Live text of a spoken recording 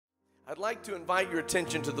I'd like to invite your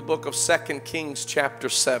attention to the book of 2 Kings chapter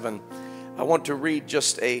 7. I want to read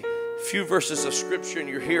just a few verses of scripture in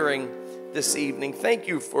your hearing this evening. Thank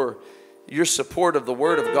you for your support of the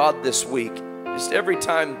Word of God this week. Just every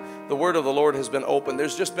time the Word of the Lord has been opened,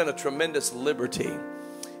 there's just been a tremendous liberty,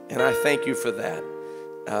 and I thank you for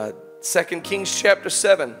that. 2 Kings chapter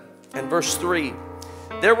 7 and verse 3.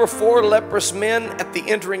 There were 4 leprous men at the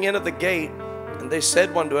entering in of the gate, and they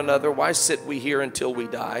said one to another, "Why sit we here until we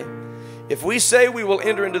die? If we say we will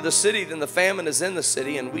enter into the city, then the famine is in the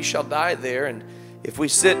city, and we shall die there. And if we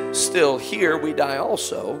sit still here, we die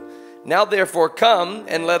also. Now therefore come,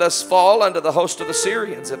 and let us fall under the host of the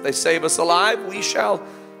Syrians. If they save us alive, we shall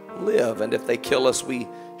live, and if they kill us, we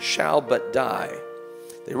shall but die."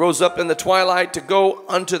 They rose up in the twilight to go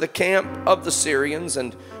unto the camp of the Syrians,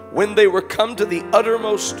 and when they were come to the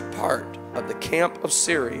uttermost part of the camp of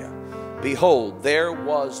Syria, behold, there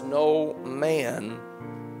was no man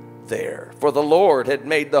there. For the Lord had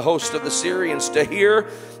made the host of the Syrians to hear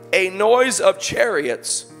a noise of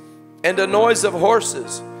chariots and a noise of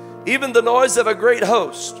horses, even the noise of a great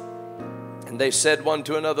host. And they said one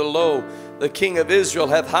to another, "Lo, the king of Israel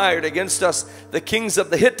hath hired against us the kings of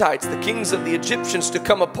the Hittites, the kings of the Egyptians, to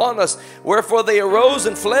come upon us." Wherefore they arose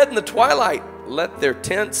and fled in the twilight, left their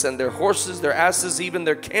tents and their horses, their asses, even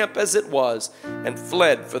their camp as it was, and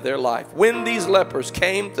fled for their life. When these lepers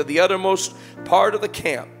came to the uttermost part of the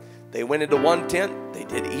camp, they went into one tent, they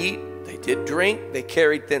did eat, they did drink, they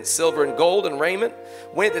carried thence silver and gold and raiment,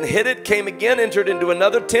 went and hid it, came again, entered into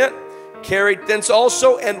another tent, carried thence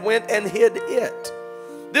also, and went and hid it.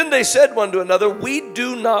 Then they said one to another, "We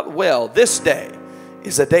do not well. This day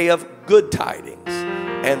is a day of good tidings,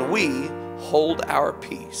 and we hold our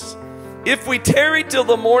peace. If we tarry till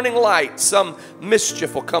the morning light, some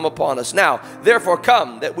mischief will come upon us. Now, therefore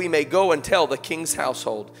come, that we may go and tell the king's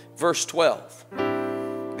household." Verse 12.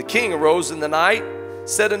 The king arose in the night,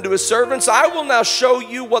 said unto his servants, "I will now show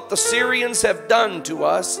you what the Syrians have done to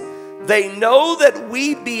us. They know that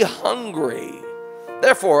we be hungry.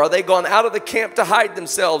 Therefore are they gone out of the camp to hide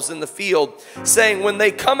themselves in the field, saying, when they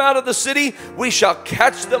come out of the city, we shall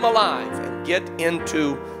catch them alive and get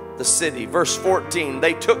into the city." Verse 14.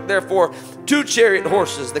 They took therefore 2 chariot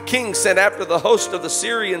horses. The king sent after the host of the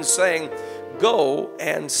Syrians, saying, "Go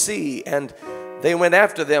and see." And they went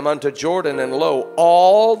after them unto Jordan, and lo,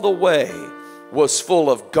 all the way was full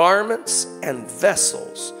of garments and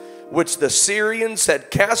vessels, which the Syrians had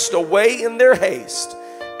cast away in their haste.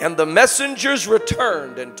 And the messengers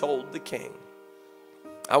returned and told the king.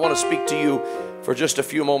 I want to speak to you for just a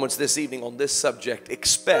few moments this evening on this subject.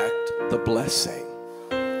 Expect the blessing.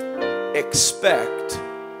 Expect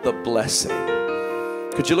the blessing.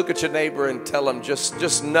 Could you look at your neighbor and tell them,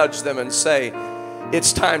 just nudge them and say,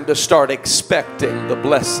 it's time to start expecting the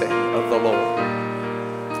blessing of the Lord.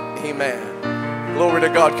 Amen. Glory to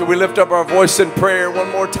God. Can we lift up our voice in prayer one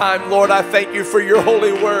more time? Lord, I thank you for your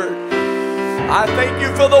holy word. I thank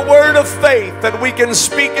you for the word of faith that we can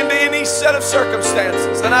speak into any set of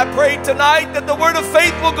circumstances. And I pray tonight that the word of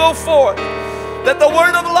faith will go forth, that the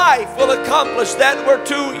word of life will accomplish that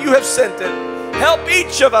whereto you have sent it. Help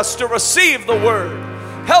each of us to receive the word.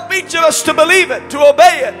 Help each of us to believe it, to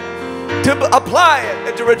obey it, to apply it,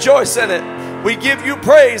 and to rejoice in it. We give you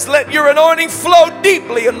praise. Let your anointing flow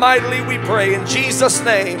deeply and mightily, we pray, in Jesus'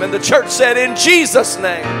 name. And the church said, in Jesus'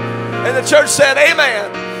 name. And the church said,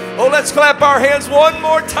 amen. Oh, let's clap our hands one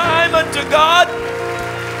more time unto God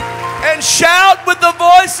and shout with the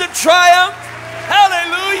voice of triumph.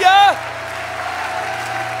 Hallelujah.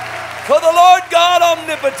 For the Lord God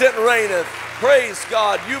omnipotent reigneth. Praise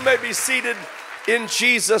God. You may be seated in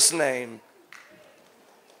Jesus' name.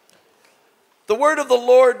 The word of the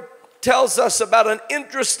Lord tells us about an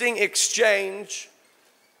interesting exchange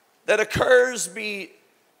that occurs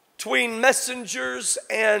between messengers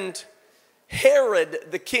and Herod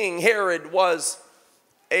the king. Herod was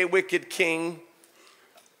a wicked king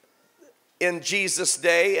in Jesus'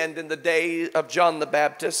 day and in the day of John the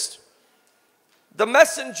Baptist. The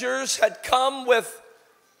messengers had come with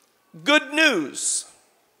good news.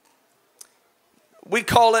 We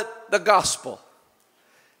call it the gospel.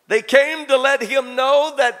 They came to let him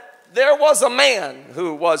know that there was a man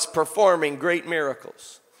who was performing great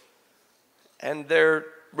miracles. And their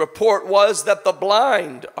report was that the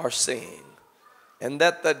blind are seeing, and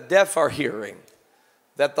that the deaf are hearing,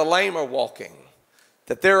 that the lame are walking,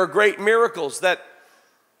 that there are great miracles, that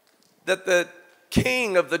the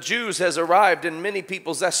King of the Jews has arrived in many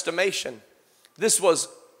people's estimation. This was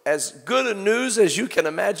as good a news as you can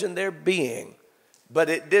imagine there being, but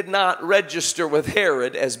it did not register with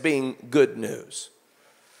Herod as being good news.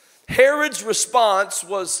 Herod's response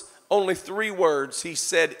was only 3 words. He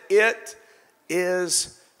said, "It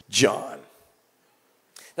is John."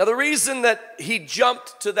 Now, the reason that he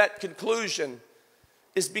jumped to that conclusion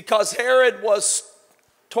is because Herod was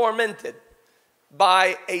tormented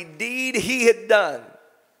by a deed he had done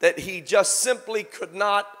that he just simply could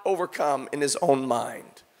not overcome in his own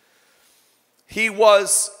mind. He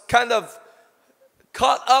was kind of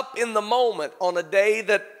caught up in the moment on a day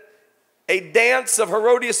that a dance of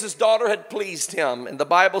Herodias' daughter had pleased him. And the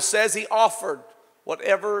Bible says he offered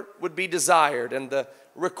whatever would be desired. And the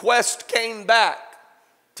request came back,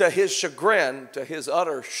 to his chagrin, to his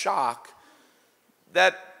utter shock,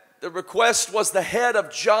 that the request was the head of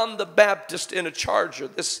John the Baptist in a charger.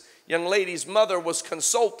 This young lady's mother was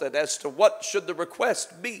consulted as to what should the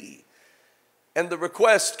request be. And the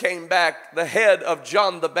request came back, the head of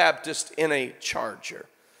John the Baptist in a charger.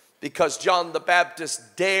 Because John the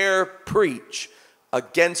Baptist dare preach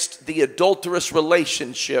against the adulterous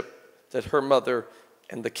relationship that her mother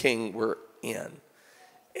and the king were in.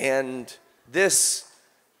 And this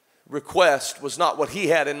request was not what he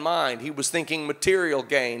had in mind. He was thinking material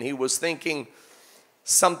gain. He was thinking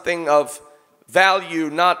something of value,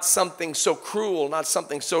 not something so cruel, not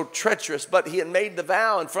something so treacherous. But he had made the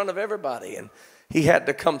vow in front of everybody, and he had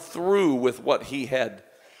to come through with what he had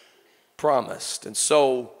promised. And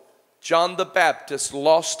so John the Baptist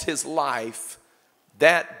lost his life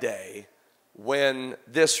that day when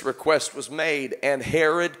this request was made, and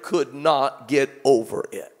Herod could not get over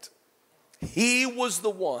it. He was the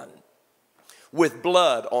one with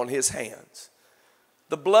blood on his hands.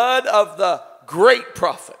 The blood of the great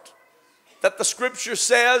prophet, that the scripture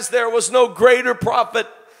says there was no greater prophet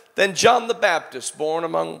than John the Baptist, born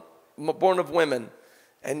of women.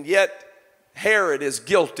 And yet Herod is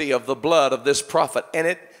guilty of the blood of this prophet, and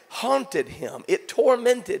it haunted him. It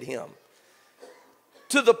tormented him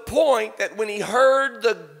to the point that when he heard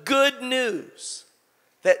the good news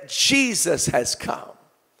that Jesus has come,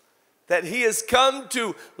 that he has come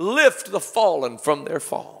to lift the fallen from their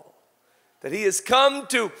fall, that he has come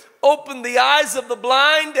to open the eyes of the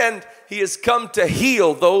blind, and he has come to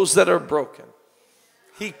heal those that are broken,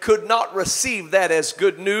 he could not receive that as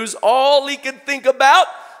good news. All he could think about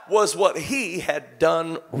was what he had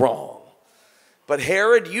done wrong. But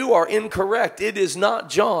Herod, you are incorrect. It is not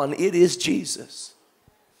John, it is Jesus.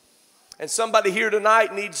 And somebody here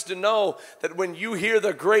tonight needs to know that when you hear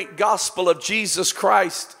the great gospel of Jesus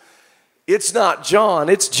Christ, it's not John,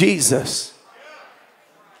 it's Jesus.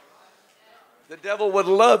 The devil would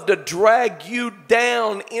love to drag you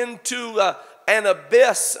down into an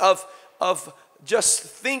abyss of just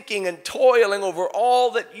thinking and toiling over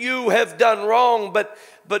all that you have done wrong. But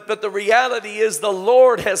the reality is the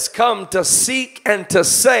Lord has come to seek and to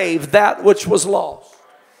save that which was lost.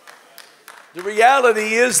 The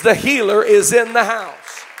reality is the healer is in the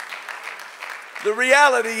house. The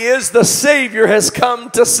reality is the Savior has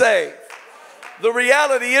come to save. The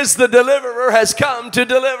reality is the deliverer has come to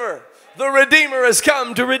deliver. The Redeemer has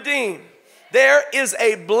come to redeem. There is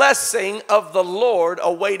a blessing of the Lord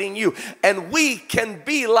awaiting you. And we can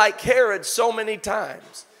be like Herod so many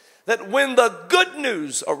times that when the good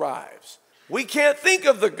news arrives, we can't think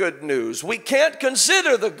of the good news. We can't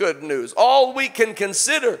consider the good news. All we can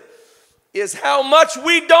consider is how much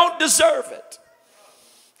we don't deserve it.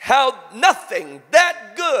 How nothing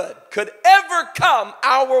that good could ever come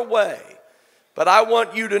our way. But I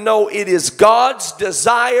want you to know it is God's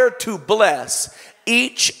desire to bless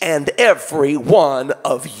each and every one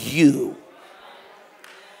of you.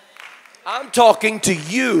 I'm talking to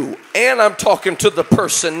you, and I'm talking to the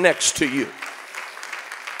person next to you.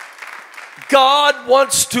 God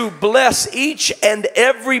wants to bless each and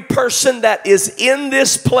every person that is in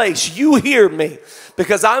this place. You hear me,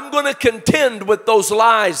 because I'm going to contend with those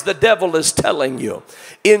lies the devil is telling you.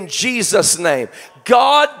 In Jesus' name.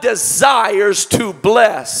 God desires to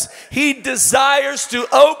bless. He desires to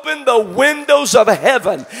open the windows of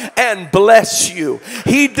heaven and bless you.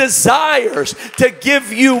 He desires to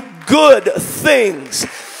give you good things.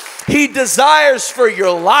 He desires for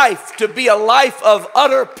your life to be a life of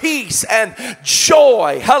utter peace and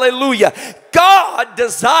joy. Hallelujah. God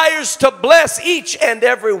desires to bless each and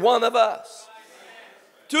every one of us,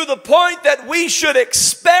 to the point that we should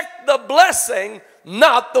expect the blessing,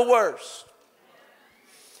 not the worst.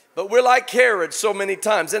 But we're like Herod so many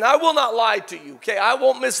times. And I will not lie to you, okay? I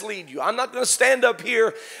won't mislead you. I'm not going to stand up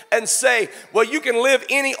here and say, well, you can live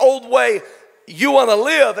any old way you want to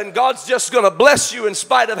live, and God's just going to bless you in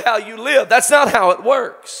spite of how you live. That's not how it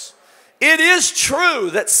works. It is true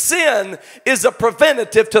that sin is a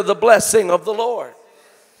preventative to the blessing of the Lord.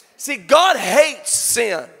 See, God hates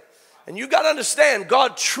sin. And you got to understand,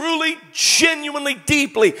 God truly, genuinely,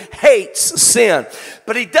 deeply hates sin.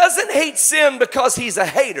 But he doesn't hate sin because he's a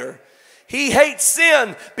hater. He hates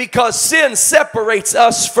sin because sin separates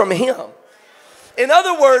us from him. In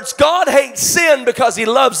other words, God hates sin because he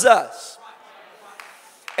loves us.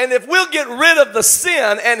 And if we'll get rid of the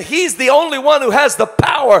sin, and he's the only one who has the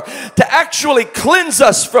power to actually cleanse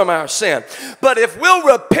us from our sin. But if we'll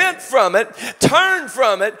repent from it, turn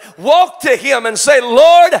from it, walk to him and say,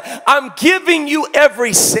 Lord, I'm giving you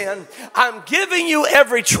every sin. I'm giving you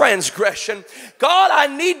every transgression. God, I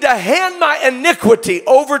need to hand my iniquity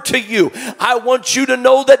over to you. I want you to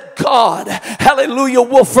know that God, hallelujah,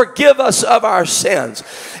 will forgive us of our sins.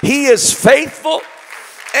 He is faithful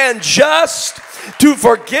and just to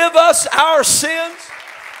forgive us our sins.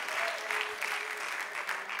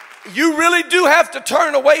 You really do have to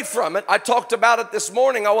turn away from it. I talked about it this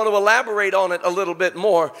morning. I want to elaborate on it a little bit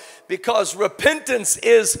more, because repentance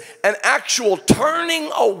is an actual turning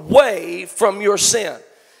away from your sin.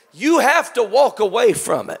 You have to walk away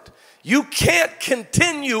from it. You can't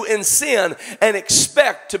continue in sin and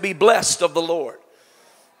expect to be blessed of the Lord.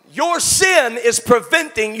 Your sin is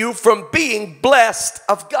preventing you from being blessed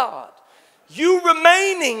of God. You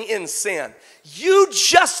remaining in sin, you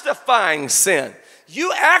justifying sin,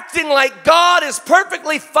 you acting like God is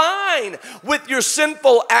perfectly fine with your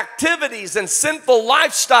sinful activities and sinful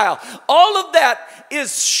lifestyle. All of that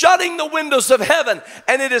is shutting the windows of heaven,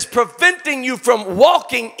 and it is preventing you from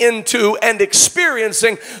walking into and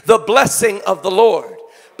experiencing the blessing of the Lord.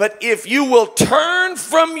 But if you will turn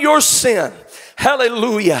from your sin,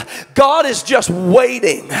 hallelujah, God is just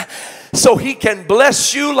waiting so he can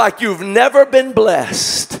bless you like you've never been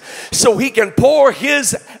blessed. So he can pour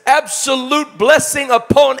his absolute blessing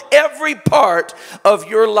upon every part of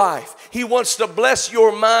your life. He wants to bless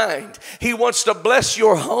your mind. He wants to bless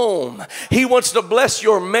your home. He wants to bless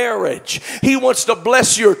your marriage. He wants to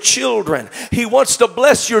bless your children. He wants to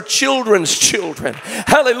bless your children's children.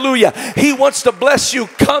 Hallelujah. He wants to bless you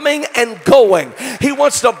coming and going. He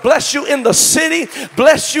wants to bless you in the city,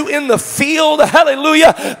 bless you in the field.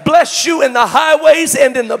 Hallelujah. Bless you in the highways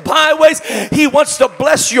and in the byways. He wants to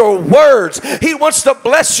bless your words. He wants to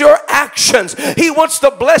bless your actions. He wants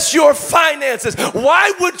to bless your finances.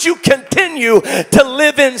 Why would you continue to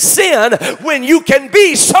live in sin when you can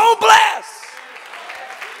be so blessed?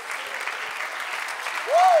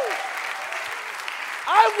 Woo.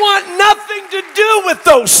 I want nothing to do with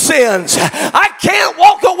those sins. I can't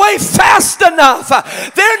walk away fast enough.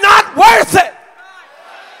 They're not worth it.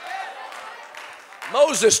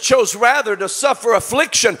 Moses chose rather to suffer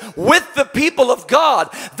affliction with the people of God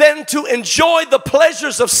than to enjoy the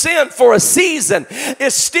pleasures of sin for a season,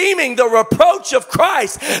 esteeming the reproach of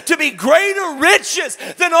Christ to be greater riches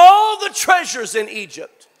than all the treasures in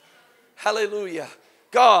Egypt. Hallelujah.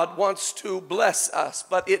 God wants to bless us,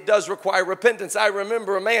 but it does require repentance. I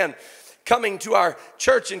remember a man coming to our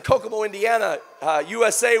church in Kokomo, Indiana,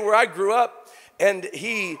 USA, where I grew up, and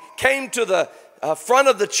he came to the front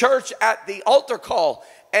of the church at the altar call,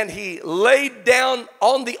 and he laid down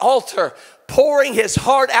on the altar, pouring his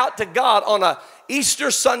heart out to God on a Easter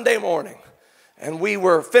Sunday morning. And we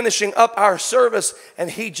were finishing up our service, and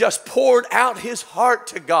he just poured out his heart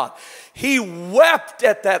to God. He wept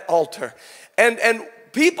at that altar, and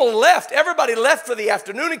people left. Everybody left for the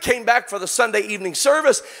afternoon and came back for the Sunday evening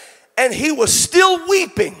service, and he was still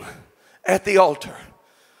weeping at the altar,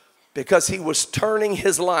 because he was turning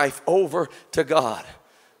his life over to God.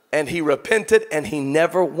 And he repented, and he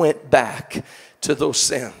never went back to those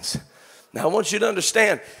sins. Now I want you to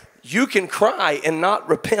understand, you can cry and not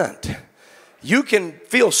repent. You can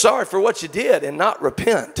feel sorry for what you did and not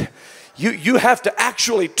repent. You have to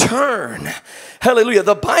actually turn. Hallelujah.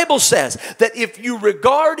 The Bible says that if you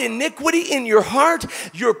regard iniquity in your heart,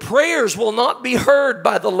 your prayers will not be heard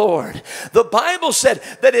by the Lord. The Bible said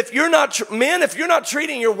that if you're not, men, if you're not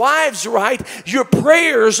treating your wives right, your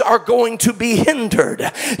prayers are going to be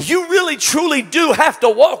hindered. You really truly do have to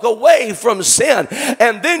walk away from sin,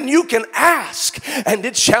 and then you can ask and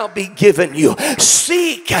it shall be given you.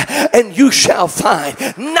 Seek and you shall find.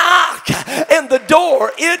 Knock and the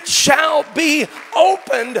door it shall be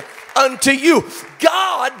opened unto you.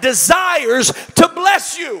 God desires to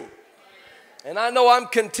bless you. And I know I'm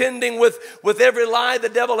contending with every lie the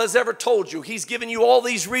devil has ever told you. He's given you all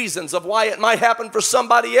these reasons of why it might happen for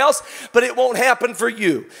somebody else, but it won't happen for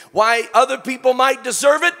you. Why other people might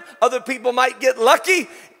deserve it, other people might get lucky,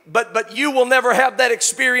 but you will never have that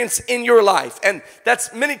experience in your life. And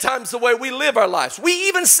that's many times the way we live our lives. We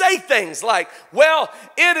even say things like, well,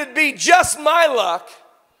 it'd be just my luck.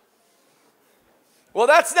 Well,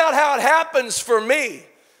 that's not how it happens for me.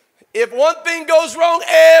 If one thing goes wrong,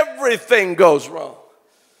 everything goes wrong.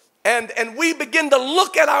 And we begin to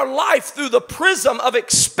look at our life through the prism of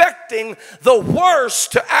expecting the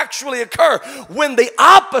worst to actually occur when the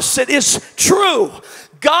opposite is true.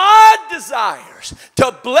 God desires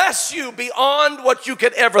to bless you beyond what you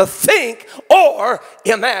could ever think or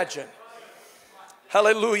imagine.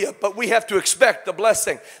 Hallelujah. But we have to expect the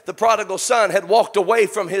blessing. The prodigal son had walked away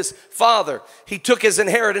from his father. He took his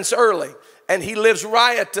inheritance early. And he lives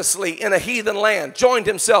riotously in a heathen land, joined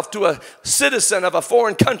himself to a citizen of a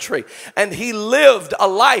foreign country, and he lived a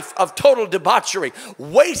life of total debauchery,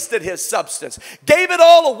 wasted his substance, gave it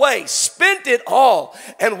all away, spent it all.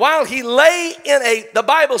 And while he lay in the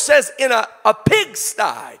Bible says, in a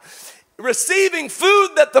pigsty, receiving food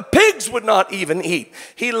that the pigs would not even eat,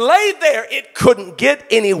 he lay there. It couldn't get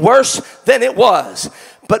any worse than it was.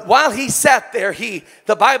 But while he sat there,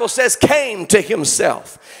 the Bible says, came to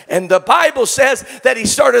himself. And the Bible says that he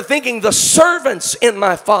started thinking, the servants in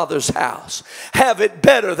my father's house have it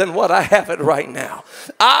better than what I have it right now.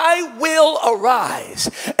 I will arise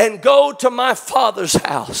and go to my father's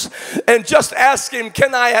house and just ask him,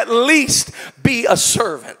 can I at least be a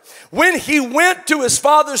servant? When he went to his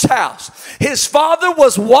father's house, his father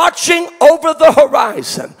was watching over the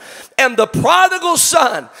horizon. And the prodigal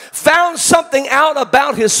son found something out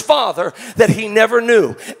about his father that he never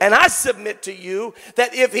knew. And I submit to you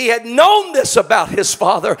that if he had known this about his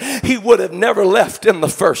father, he would have never left in the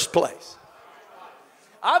first place.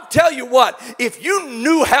 I'll tell you what, if you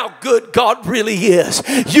knew how good God really is,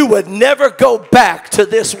 you would never go back to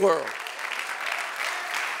this world.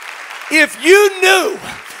 If you knew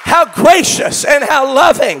how gracious and how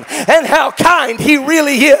loving and how kind he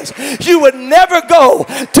really is, you would never go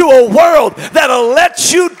to a world that'll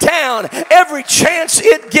let you down every chance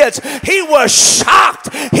it gets. He was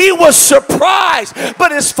shocked. He was surprised.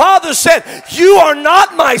 But his father said, you are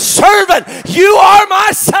not my servant. You are my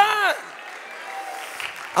son.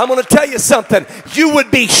 I'm going to tell you something. You would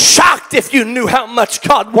be shocked if you knew how much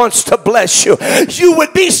God wants to bless you. You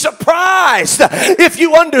would be surprised if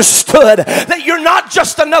you understood that you're not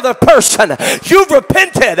just another person. You've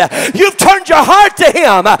repented. You've turned your heart to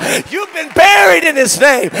him. You've been buried in his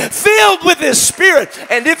name, filled with his spirit.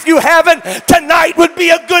 And if you haven't, tonight would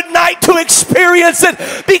be a good night to experience it,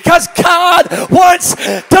 because God wants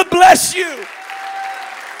to bless you.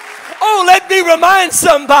 Oh, let me remind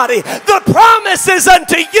somebody, the promise is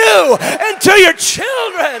unto you and to your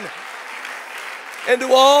children and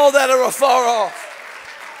to all that are afar off.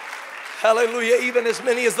 Hallelujah. Even as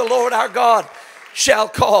many as the Lord our God shall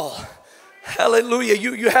call. Hallelujah.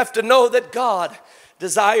 You have to know that God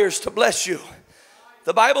desires to bless you.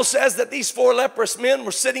 The Bible says that these 4 leprous men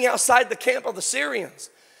were sitting outside the camp of the Syrians.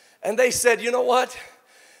 And they said, you know what?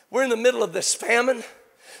 We're in the middle of this famine.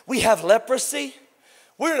 We have leprosy.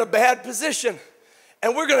 We're in a bad position,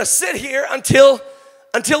 and we're going to sit here until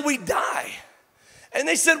we die. And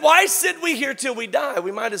they said, why sit we here till we die?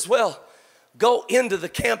 We might as well go into the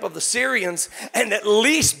camp of the Syrians and at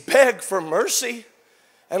least beg for mercy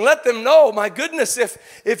and let them know, my goodness,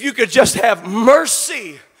 if you could just have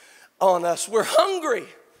mercy on us. We're hungry.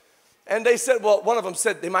 And they said, well, one of them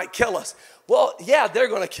said they might kill us. Well, yeah, they're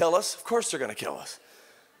going to kill us. Of course they're going to kill us.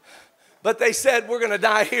 But they said, we're going to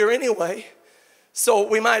die here anyway. So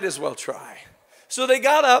we might as well try. So they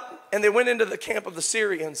got up and they went into the camp of the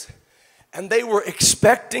Syrians, and they were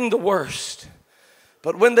expecting the worst.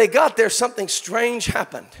 But when they got there, something strange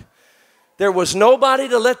happened. There was nobody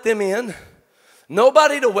to let them in,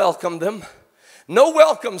 nobody to welcome them, no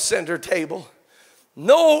welcome center table,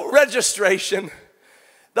 no registration.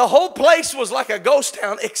 The whole place was like a ghost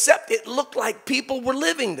town, except it looked like people were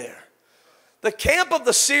living there. The camp of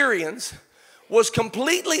the Syrians was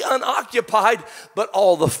completely unoccupied, but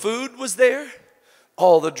all the food was there,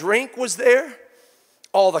 all the drink was there,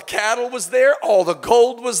 all the cattle was there, all the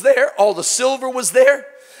gold was there, all the silver was there.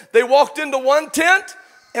 They walked into one tent,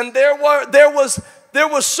 and there was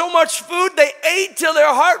so much food, they ate till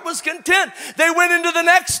their heart was content. They went into the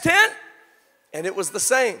next tent, and it was the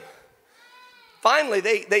same. Finally,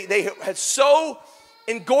 they had so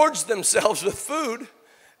engorged themselves with food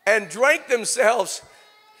and drank themselves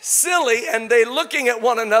silly, and they looking at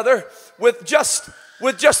one another with just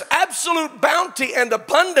absolute bounty and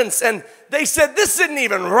abundance, and they said, this isn't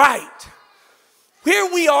even right. Here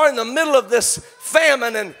we are in the middle of this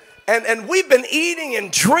famine, and we've been eating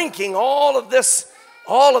and drinking all of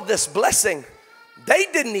this blessing. They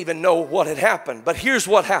didn't even know what had happened, but here's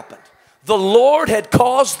what happened. The Lord had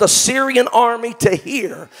caused the Syrian army to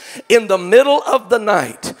hear in the middle of the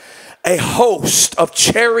night a host of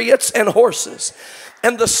chariots and horses.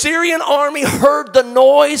 And the Syrian army heard the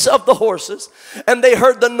noise of the horses, and they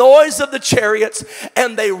heard the noise of the chariots,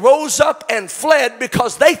 and they rose up and fled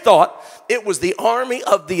because they thought it was the army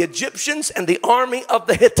of the Egyptians and the army of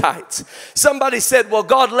the Hittites. Somebody said, well,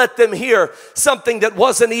 God let them hear something that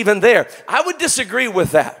wasn't even there. I would disagree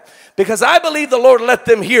with that, because I believe the Lord let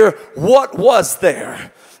them hear what was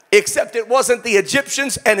there. Except it wasn't the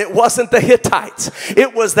Egyptians and it wasn't the Hittites.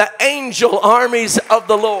 It was the angel armies of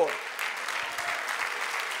the Lord.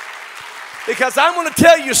 Because I'm going to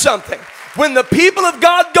tell you something. When the people of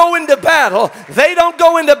God go into battle, they don't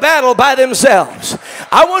go into battle by themselves.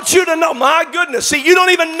 I want you to know, my goodness, see, you don't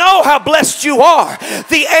even know how blessed you are.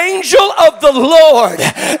 The angel of the Lord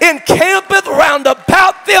encampeth round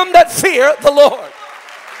about them that fear the Lord.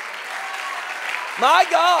 My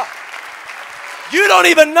God. You don't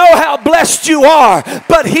even know how blessed you are,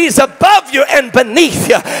 but He's above you and beneath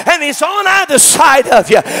you, and He's on either side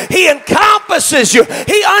of you. He encompasses you.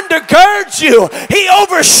 He undergirds you. He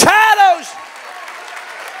overshadows.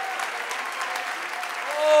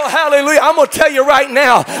 Oh, hallelujah. I'm going to tell you right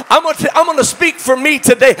now, I'm going to speak for me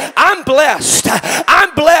today. I'm blessed.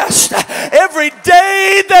 I'm blessed. Every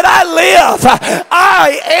day that I live,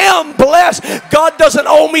 I am blessed. God doesn't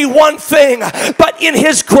owe me one thing, but in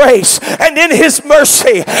His grace and in His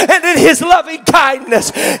mercy and in His loving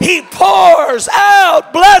kindness, He pours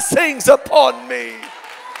out blessings upon me.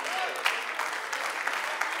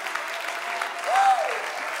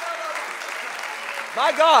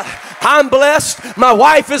 My God, I'm blessed. My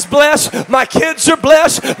wife is blessed. My kids are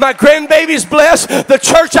blessed. My grandbaby's blessed. The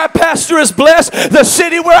church I pastor is blessed. The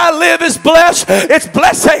city where I live is blessed. It's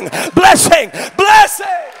blessing, blessing, blessing.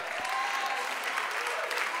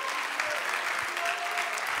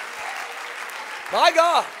 My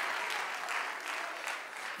God.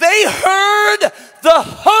 They heard the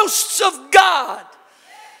hosts of God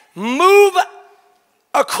move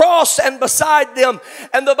across and beside them,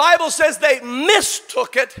 and the Bible says they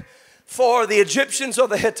mistook it for the Egyptians or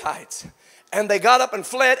the Hittites, and they got up and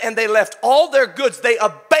fled, and they left all their goods. They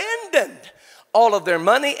abandoned all of their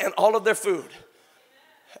money and all of their food.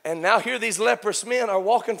 And now here these leprous men are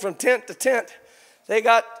walking from tent to tent. They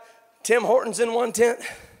got Tim Hortons in one tent.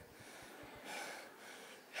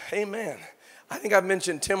 Amen. I think I've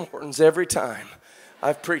mentioned Tim Hortons every time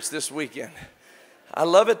I've preached this weekend. I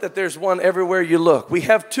love it that there's one everywhere you look. We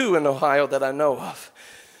have two in Ohio that I know of.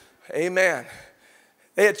 Amen.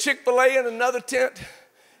 They had Chick-fil-A in another tent.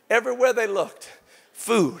 Everywhere they looked,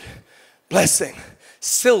 food, blessing,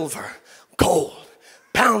 silver, gold,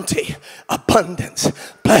 bounty, abundance,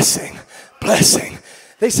 blessing, blessing.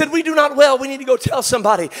 They said, we do not well. We need to go tell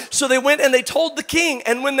somebody. So they went and they told the king.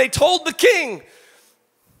 And when they told the king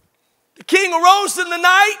arose in the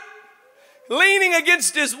night, leaning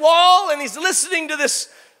against his wall, and he's listening to this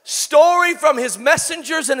story from his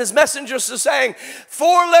messengers, and his messengers are saying,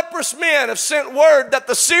 4 leprous men have sent word that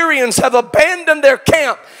the Syrians have abandoned their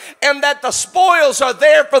camp, and that the spoils are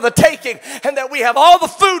there for the taking, and that we have all the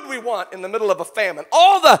food we want in the middle of a famine,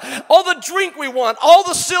 all the drink we want, all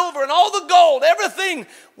the silver and all the gold, everything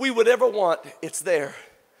we would ever want, it's there.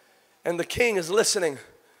 And the king is listening,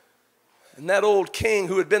 and that old king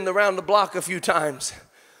who had been around the block a few times,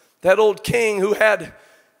 that old king who had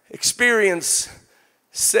experience,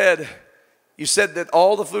 said, you said that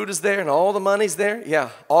all the food is there and all the money's there? Yeah.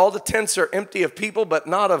 All the tents are empty of people but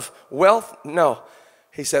not of wealth? No.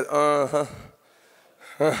 He said, I'll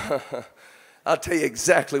tell you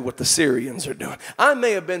exactly what the Syrians are doing. I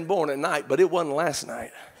may have been born at night, but it wasn't last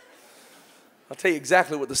night. I'll tell you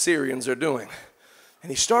exactly what the Syrians are doing.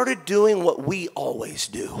 And he started doing what we always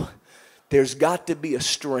do. There's got to be a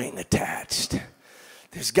string attached.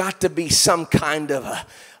 There's got to be some kind of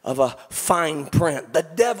a fine print. The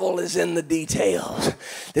devil is in the details.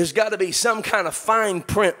 There's got to be some kind of fine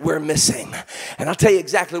print we're missing. And I'll tell you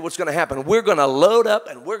exactly what's going to happen. We're going to load up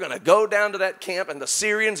and we're going to go down to that camp, and the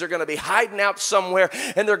Syrians are going to be hiding out somewhere,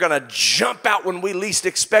 and they're going to jump out when we least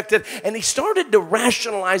expect it. And he started to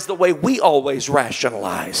rationalize the way we always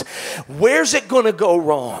rationalize. Where's it going to go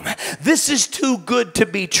wrong? This is too good to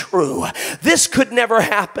be true. This could never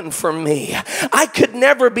happen for me. I could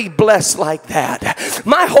never be blessed like that.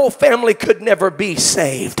 My whole family could never be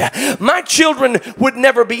saved. My children would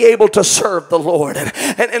never be able to serve the Lord.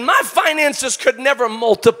 And my finances could never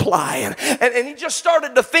multiply. And he just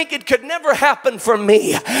started to think it could never happen for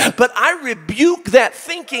me. But I rebuke that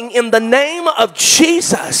thinking in the name of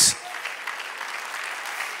Jesus.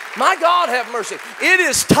 My God, have mercy. It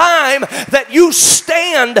is time that you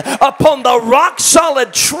stand upon the rock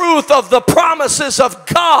solid truth of the promises of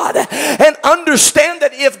God and understand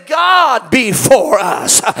that if God be for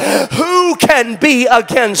us, who can be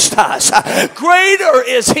against us? Greater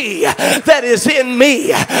is he that is in me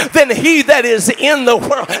than he that is in the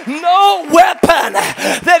world. No weapon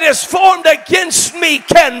that is formed against me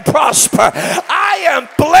can prosper. I am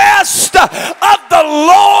blessed of the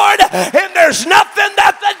Lord, and there's nothing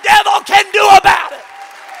that the devil can do about it.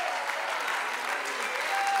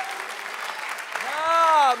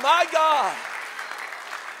 Ah, my God.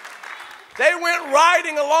 They went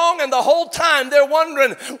riding along, and the whole time they're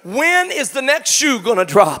wondering, when is the next shoe going to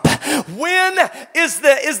drop? When is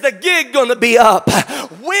the gig going to be up?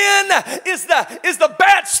 When is the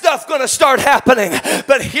bad stuff going to start happening?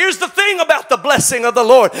 But here's the thing about the blessing of the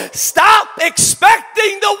Lord. Stop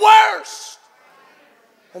expecting the worst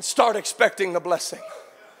and start expecting the blessing.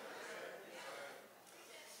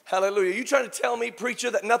 Hallelujah. You trying to tell me,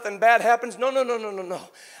 preacher, that nothing bad happens? No.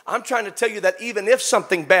 I'm trying to tell you that even if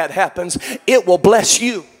something bad happens, it will bless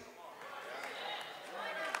you.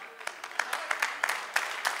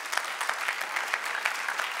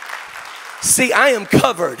 See, I am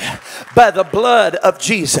covered by the blood of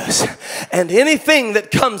Jesus, and anything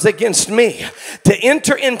that comes against me to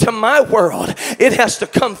enter into my world, it has to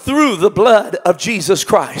come through the blood of Jesus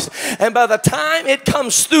Christ. And by the time it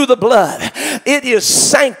comes through the blood, it is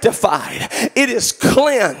sanctified, it is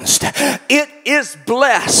cleansed, it is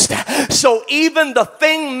blessed. So even the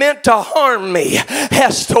thing meant to harm me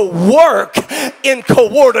has to work in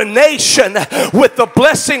coordination with the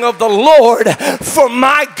blessing of the Lord for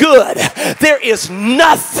my good. There is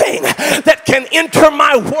nothing that can enter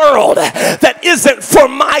my world that isn't for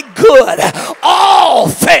my good. All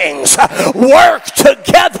things work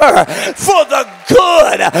together for the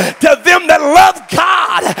good to them that love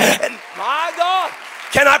God. And my God,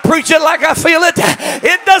 can I preach it like I feel it?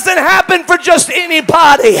 It doesn't happen for just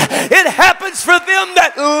anybody. It happens for them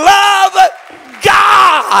that love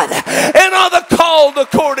God and are the called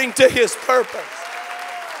according to his purpose.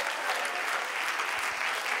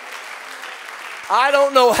 I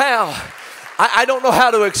don't know how. I don't know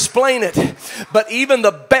how to explain it, but even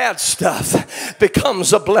the bad stuff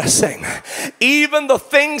becomes a blessing. Even the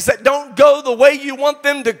things that don't go the way you want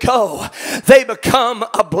them to go, they become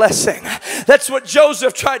a blessing. That's what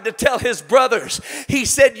Joseph tried to tell his brothers. He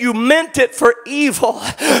said, you meant it for evil,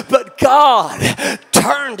 but God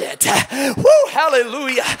turned it. Woo,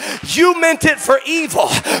 hallelujah. You meant it for evil,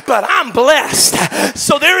 but I'm blessed.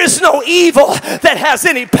 So there is no evil that has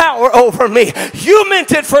any power over me. You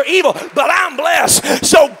meant it for evil, but I'm blessed.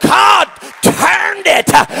 So God turned it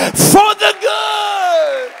for the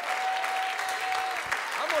good.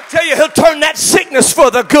 I'm going to tell you, he'll turn that sickness for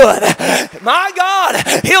the good. My God,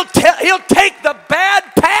 he'll take the bad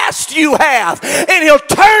past you have and he'll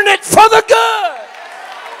turn it for the good.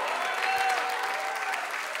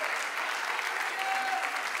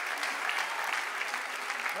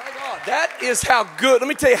 That is how good. Let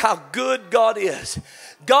me tell you how good God is.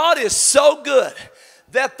 God is so good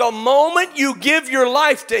that the moment you give your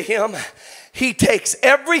life to him, he takes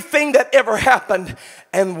everything that ever happened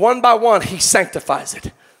and one by one he sanctifies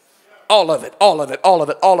it. All of it, all of it, all of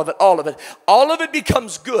it, all of it, all of it. All of it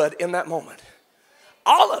becomes good in that moment.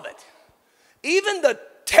 All of it. Even the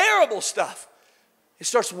terrible stuff, it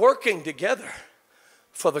starts working together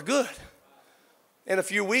for the good. In a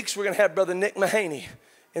few weeks, we're going to have Brother Nick Mahaney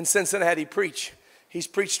in Cincinnati preach. He's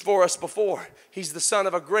preached for us before. He's the son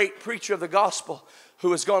of a great preacher of the gospel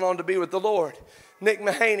who has gone on to be with the Lord. Nick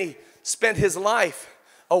Mahaney spent his life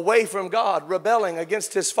away from God, rebelling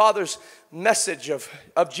against his father's message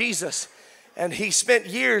of Jesus. And he spent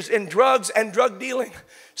years in drugs and drug dealing,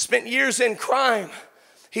 spent years in crime.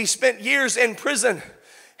 He spent years in prison.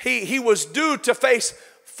 He was due to face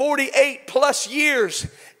 48 plus years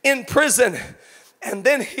in prison. And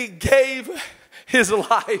then he gave his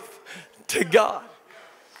life to God.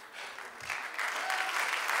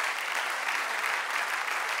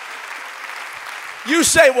 You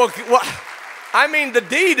say, well, I mean, the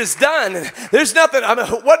deed is done. There's nothing, I mean,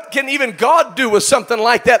 what can even God do with something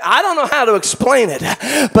like that? I don't know how to explain it.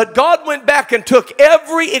 But God went back and took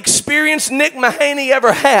every experience Nick Mahaney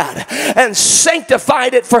ever had and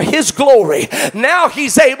sanctified it for his glory. Now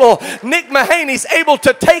he's able, Nick Mahaney's able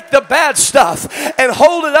to take the bad stuff and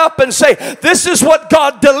hold it up and say, this is what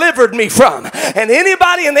God delivered me from. And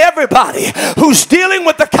anybody and everybody who's dealing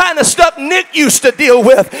with the kind of stuff Nick used to deal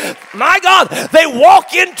with, my God, they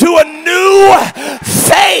walk into a new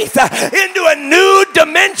faith, into a new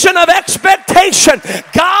dimension of expectation.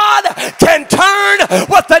 God can turn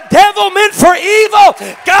what the devil meant for evil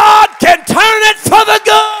God can turn it for the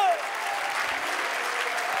good.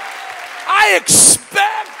 I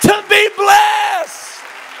expect to be blessed.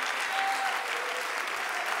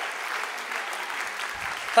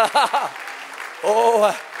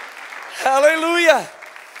 Oh, hallelujah.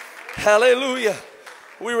 Hallelujah.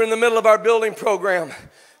 We were in the middle of our building program.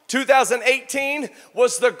 2018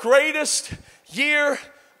 was the greatest year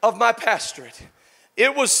of my pastorate.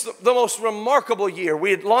 It was the most remarkable year. We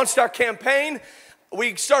had launched our campaign.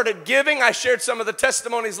 We started giving. I shared some of the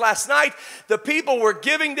testimonies last night. The people were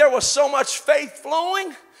giving. There was so much faith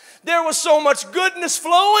flowing. There was so much goodness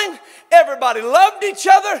flowing. Everybody loved each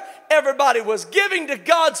other. Everybody was giving to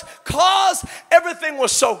God's cause. Everything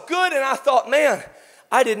was so good. And I thought, man,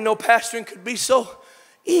 I didn't know pastoring could be so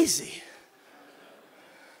easy.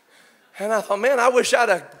 And I thought, man, I wish I'd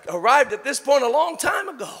have arrived at this point a long time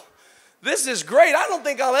ago. This is great. I don't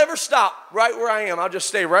think I'll ever stop right where I am. I'll just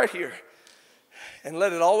stay right here and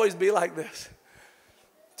let it always be like this.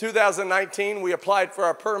 2019, we applied for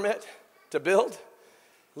our permit to build.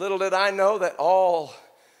 Little did I know that all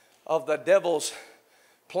of the devil's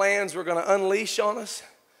plans were going to unleash on us.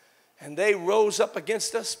 And they rose up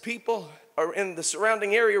against us. People in the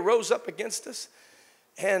surrounding area rose up against us.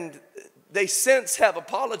 And they since have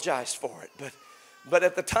apologized for it. But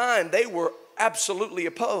at the time, they were absolutely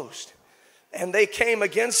opposed. And they came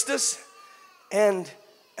against us. And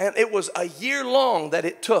it was a year long that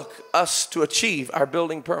it took us to achieve our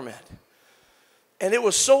building permit. And it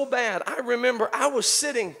was so bad. I remember I was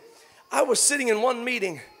sitting in one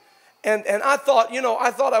meeting. And I thought,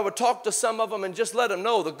 I would talk to some of them and just let them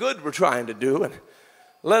know the good we're trying to do. And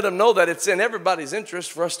let them know that it's in everybody's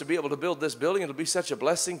interest for us to be able to build this building. It'll be such a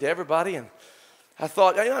blessing to everybody. And I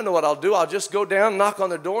thought, I know what I'll do. I'll just go down, knock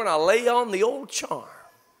on the door, and I'll lay on the old charm.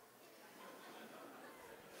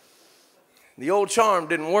 The old charm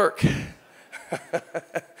didn't work.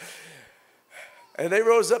 And they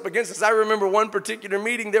rose up against us. I remember one particular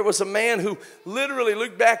meeting, there was a man who literally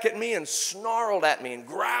looked back at me and snarled at me and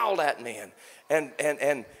growled at me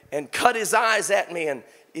and cut his eyes at me. And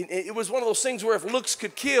it was one of those things where if looks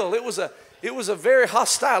could kill, it was a very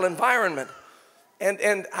hostile environment.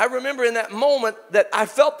 And I remember in that moment that I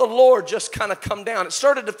felt the Lord just kind of come down. It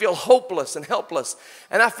started to feel hopeless and helpless.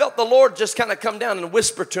 And I felt the Lord just kind of come down and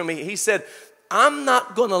whisper to me. He said, I'm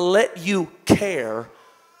not going to let you care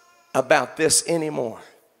about this anymore.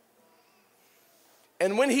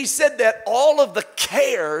 And when he said that, all of the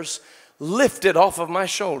cares lifted off of my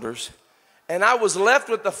shoulders. And I was left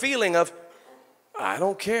with the feeling of, I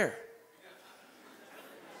don't care.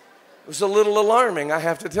 It was a little alarming, I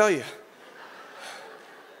have to tell you.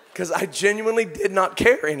 Because I genuinely did not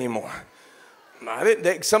care anymore.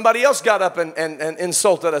 Somebody else got up and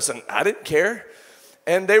insulted us, and I didn't care.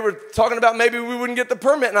 And they were talking about maybe we wouldn't get the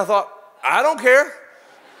permit, and I thought, I don't care.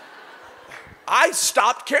 I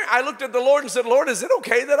stopped caring. I looked at the Lord and said, Lord, is it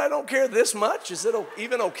okay that I don't care this much? Is it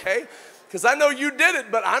even okay? Because I know you did it,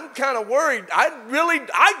 but I'm kind of worried.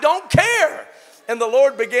 I don't care. And the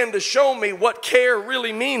Lord began to show me what care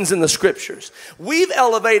really means in the scriptures. We've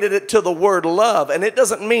elevated it to the word love, and it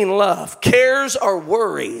doesn't mean love. Cares are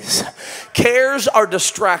worries. Cares are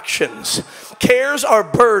distractions. Cares are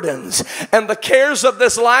burdens. And the cares of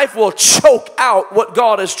this life will choke out what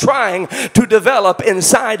God is trying to develop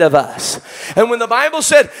inside of us. And when the Bible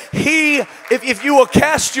said, if you will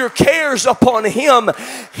cast your cares upon him,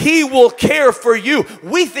 he will care for you.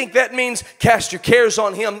 We think that means cast your cares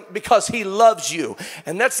on him because he loves you.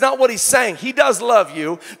 And that's not what he's saying. He does love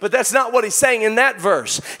you, but that's not what he's saying in that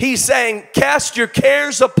verse. He's saying, cast your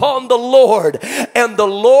cares upon the Lord, and the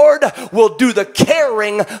Lord will do the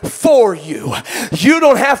caring for you. You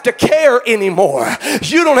don't have to care anymore.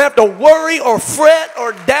 You don't have to worry or fret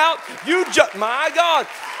or doubt. My God,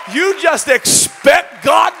 you just expect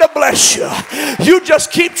God to bless you. You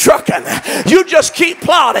just keep trucking. You just keep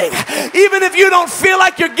plodding. Even if you don't feel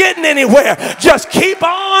like you're getting anywhere, just keep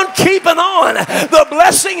on keeping on. The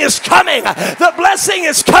blessing is coming. The blessing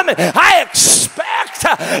is coming. I expect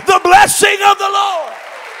the blessing of the Lord.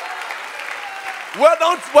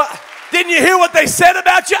 Didn't you hear what they said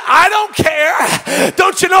about you? I don't care.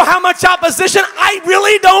 Don't you know how much opposition? I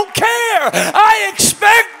really don't care. I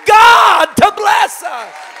expect God to bless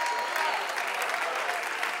us.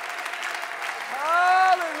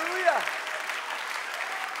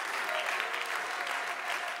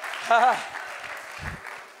 Hallelujah.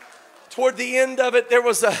 Toward the end of it, there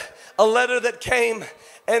was a letter that came,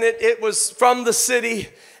 and it was from the city.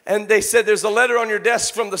 And they said, there's a letter on your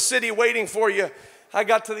desk from the city waiting for you. I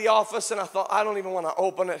got to the office, and I thought, I don't even want to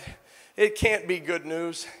open it. It can't be good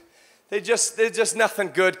news. There's just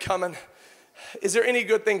nothing good coming. Is there any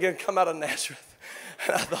good thing going to come out of Nazareth?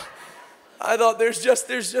 I thought there's just,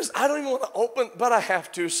 I don't even want to open, but I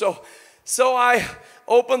have to. So I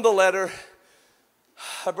opened the letter.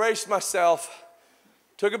 I braced myself,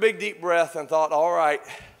 took a big deep breath, and thought, all right,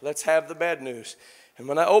 let's have the bad news. And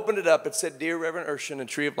when I opened it up, it said, Dear Reverend Urshan and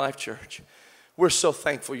Tree of Life Church, we're so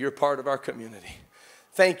thankful you're part of our community.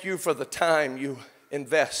 Thank you for the time you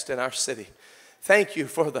invest in our city. Thank you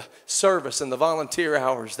for the service and the volunteer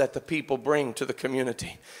hours that the people bring to the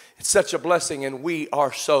community. It's such a blessing, and we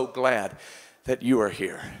are so glad that you are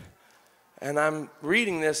here. And I'm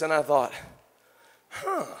reading this, and I thought,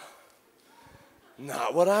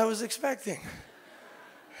 not what I was expecting.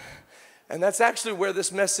 And that's actually where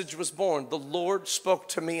this message was born. The Lord spoke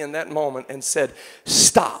to me in that moment and said,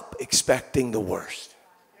 stop expecting the worst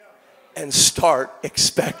and start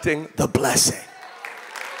expecting the blessing.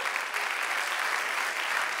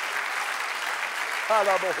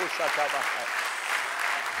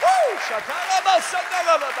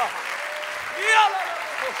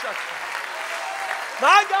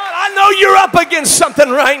 My God, I know you're up against something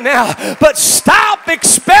right now, but stop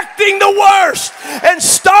expecting the worst and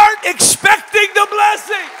start expecting the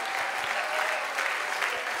blessing.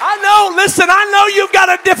 I know you've got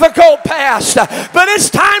a difficult past, but it's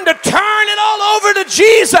time to turn it all over to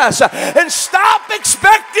Jesus and stop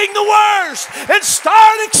expecting the worst and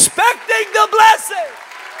start expecting the blessing.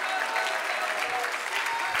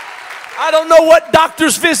 I don't know what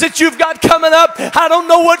doctor's visit you've got coming up. I don't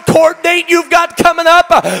know what court date you've got coming up,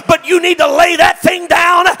 but you need to lay that thing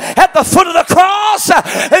down at the foot of the cross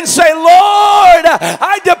and say, Lord,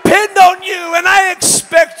 I depend on you and I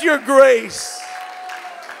expect your grace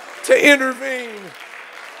to intervene.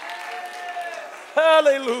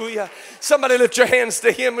 Hallelujah. Somebody lift your hands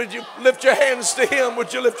to him. Would you lift your hands to him?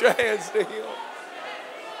 Would you lift your hands to him?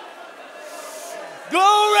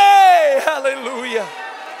 Glory. Hallelujah.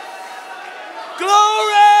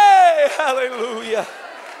 Glory! Hallelujah!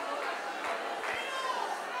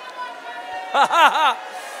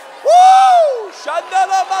 Woo!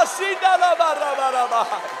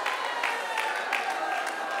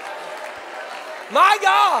 My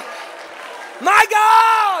God! My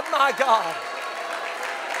God! My God!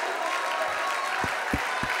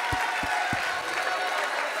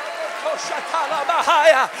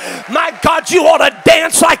 My God, you ought to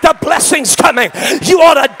dance like the blessing's coming. You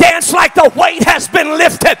ought to dance like the weight has been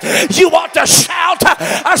lifted. You ought to shout.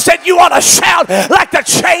 I said you ought to shout like the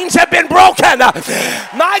chains have been broken.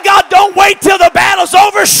 My God, don't wait till the battle's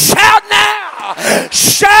over. Shout now.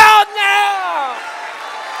 Shout now.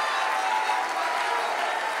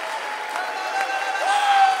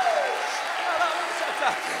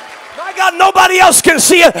 God, nobody else can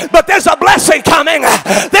see it, but there's a blessing coming.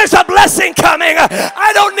 There's a blessing coming.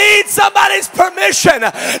 I don't need somebody's permission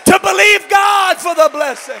to believe God for the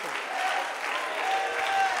blessing.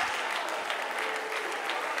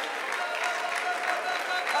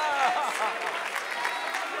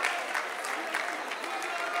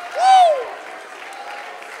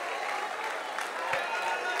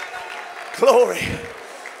 Glory.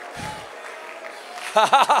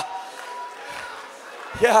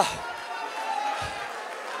 Yeah.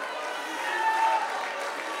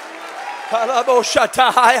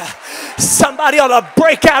 Somebody ought to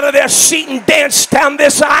break out of their seat and dance down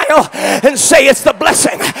this aisle and say, it's the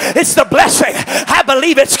blessing. It's the blessing. I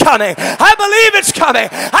believe it's coming. I believe it's coming.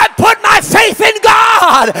 I put my faith in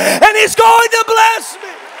God and he's going to bless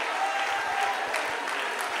me.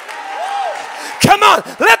 Come on,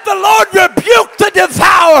 let the Lord rebuke the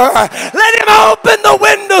devourer. Let him open the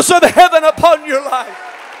windows of heaven upon your life.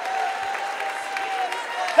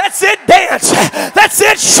 That's it, dance. That's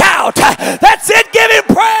it, shout. That's it, give him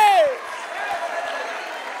praise.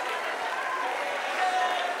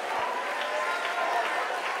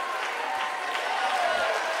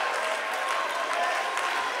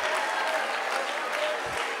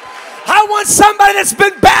 I want somebody that's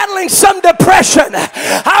been battling some depression.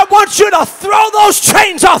 I want you to throw those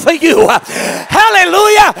chains off of you.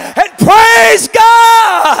 Hallelujah. And praise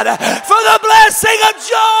God for the blessing of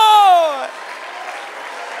joy.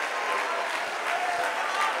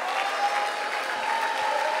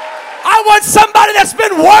 I want somebody that's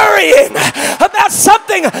been worrying about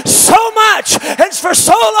something so much and for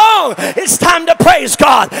so long. It's time to praise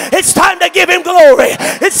God. It's time to give him glory.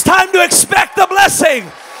 It's time to expect the blessing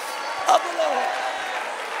of the Lord.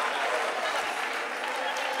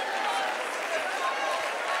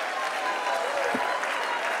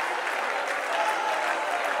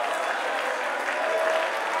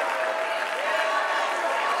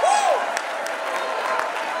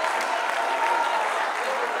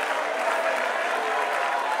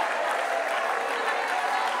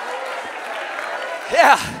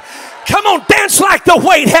 Yeah. Come on, dance like the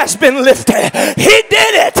weight has been lifted. He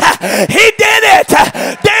did it. He did it.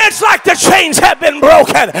 Dance like the chains have been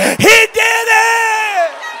broken. He did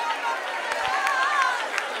it.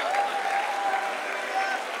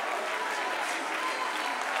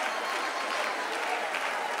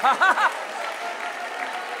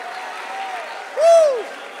 Woo.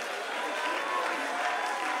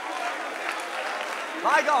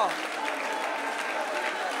 My God.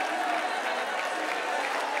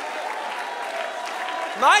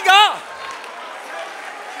 My God.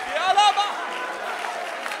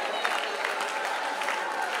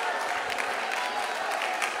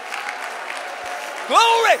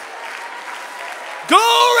 Glory.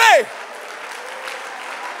 Glory.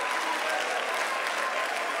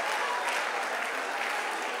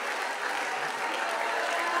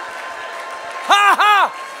 Ha ha.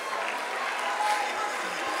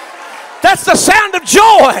 That's the sound of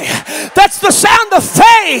joy. That's the sound of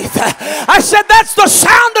faith. I said that's the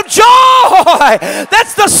sound of joy.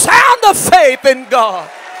 That's the sound of faith in God.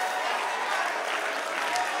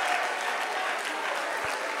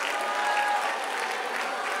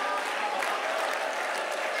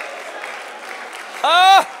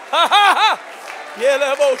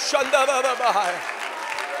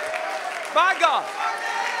 My God.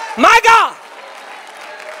 My God.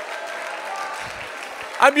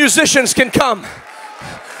 Our musicians can come.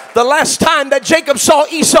 The last time that Jacob saw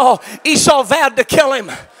Esau, Esau vowed to kill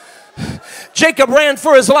him. Jacob ran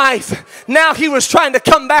for his life. Now he was trying to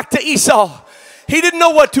come back to Esau. He didn't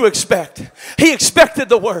know what to expect. He expected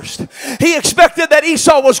the worst. He expected that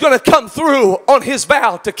Esau was going to come through on his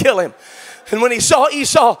vow to kill him. And when he saw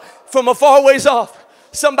Esau from a far ways off,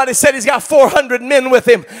 somebody said he's got 400 men with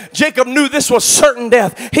him. Jacob knew this was certain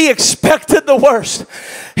death. He expected the worst.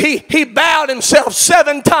 He bowed himself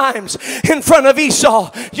 7 times in front of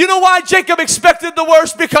Esau. You know why Jacob expected the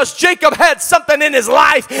worst? Because Jacob had something in his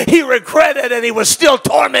life he regretted and he was still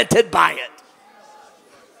tormented by it.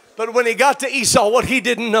 But when he got to Esau, what he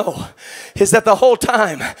didn't know is that the whole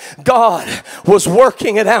time God was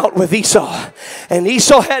working it out with Esau. And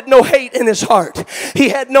Esau had no hate in his heart. He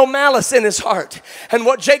had no malice in his heart. And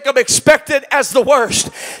what Jacob expected as the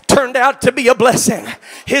worst turned out to be a blessing.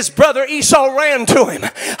 His brother Esau ran to him,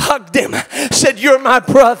 hugged him, said, "You're my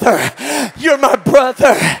brother. You're my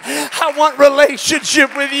brother. I want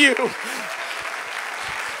relationship with you."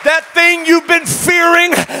 That thing you've been fearing,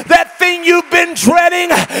 that thing you've been dreading,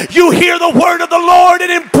 you hear the word of the Lord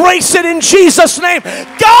and embrace it in Jesus' name.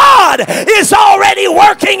 God is already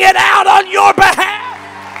working it out on your behalf.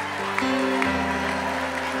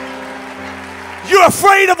 You're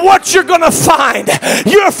afraid of what you're going to find.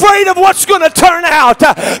 You're afraid of what's going to turn out.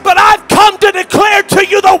 But I've come to declare to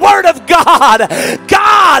you the word of God.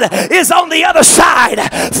 God is on the other side,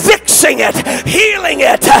 fixing it, healing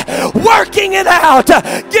it, working it out,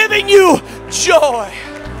 giving you joy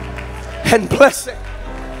and blessing,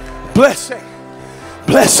 blessing,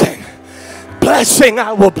 blessing. Blessing,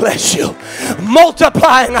 I will bless you.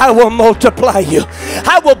 Multiplying, I will multiply you.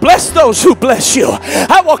 I will bless those who bless you.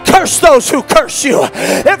 I will curse those who curse you.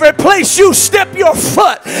 Every place you step your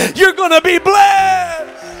foot, you're going to be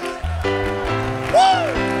blessed. Woo!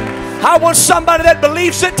 I want somebody that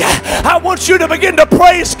believes it. I want you to begin to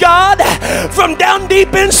praise God from down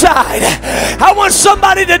deep inside. I want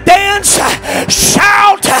somebody to dance,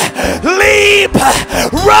 shout, leap,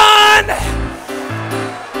 run.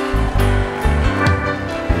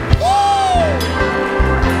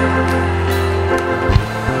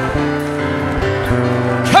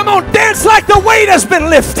 Come on, dance like the weight has been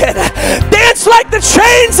lifted. Dance like the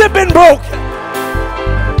chains have been broken.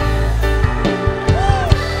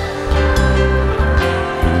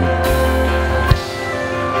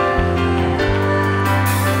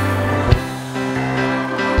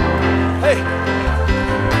 Hey,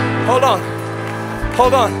 hold on.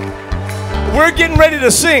 Hold on. We're getting ready to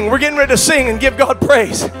sing. We're getting ready to sing and give God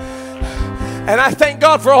praise. And I thank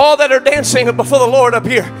God for all that are dancing before the Lord up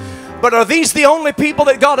here. But are these the only people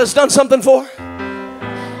that God has done something for?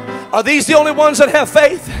 Are these the only ones that have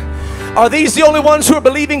faith? Are these the only ones who are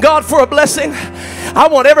believing God for a blessing? I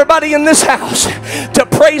want everybody in this house to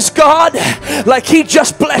praise God like He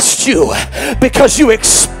just blessed you, because you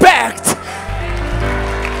expect.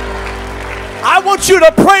 I want you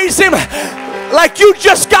to praise Him like you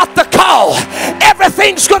just got the call.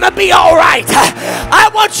 Everything's going to be all right. I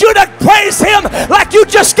want you to praise Him like you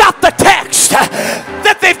just got the text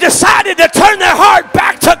that they've decided to turn their heart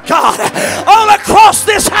back to God. All across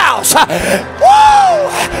this house.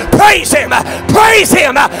 Woo! Praise Him. Praise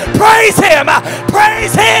Him. Praise Him.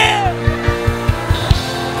 Praise Him.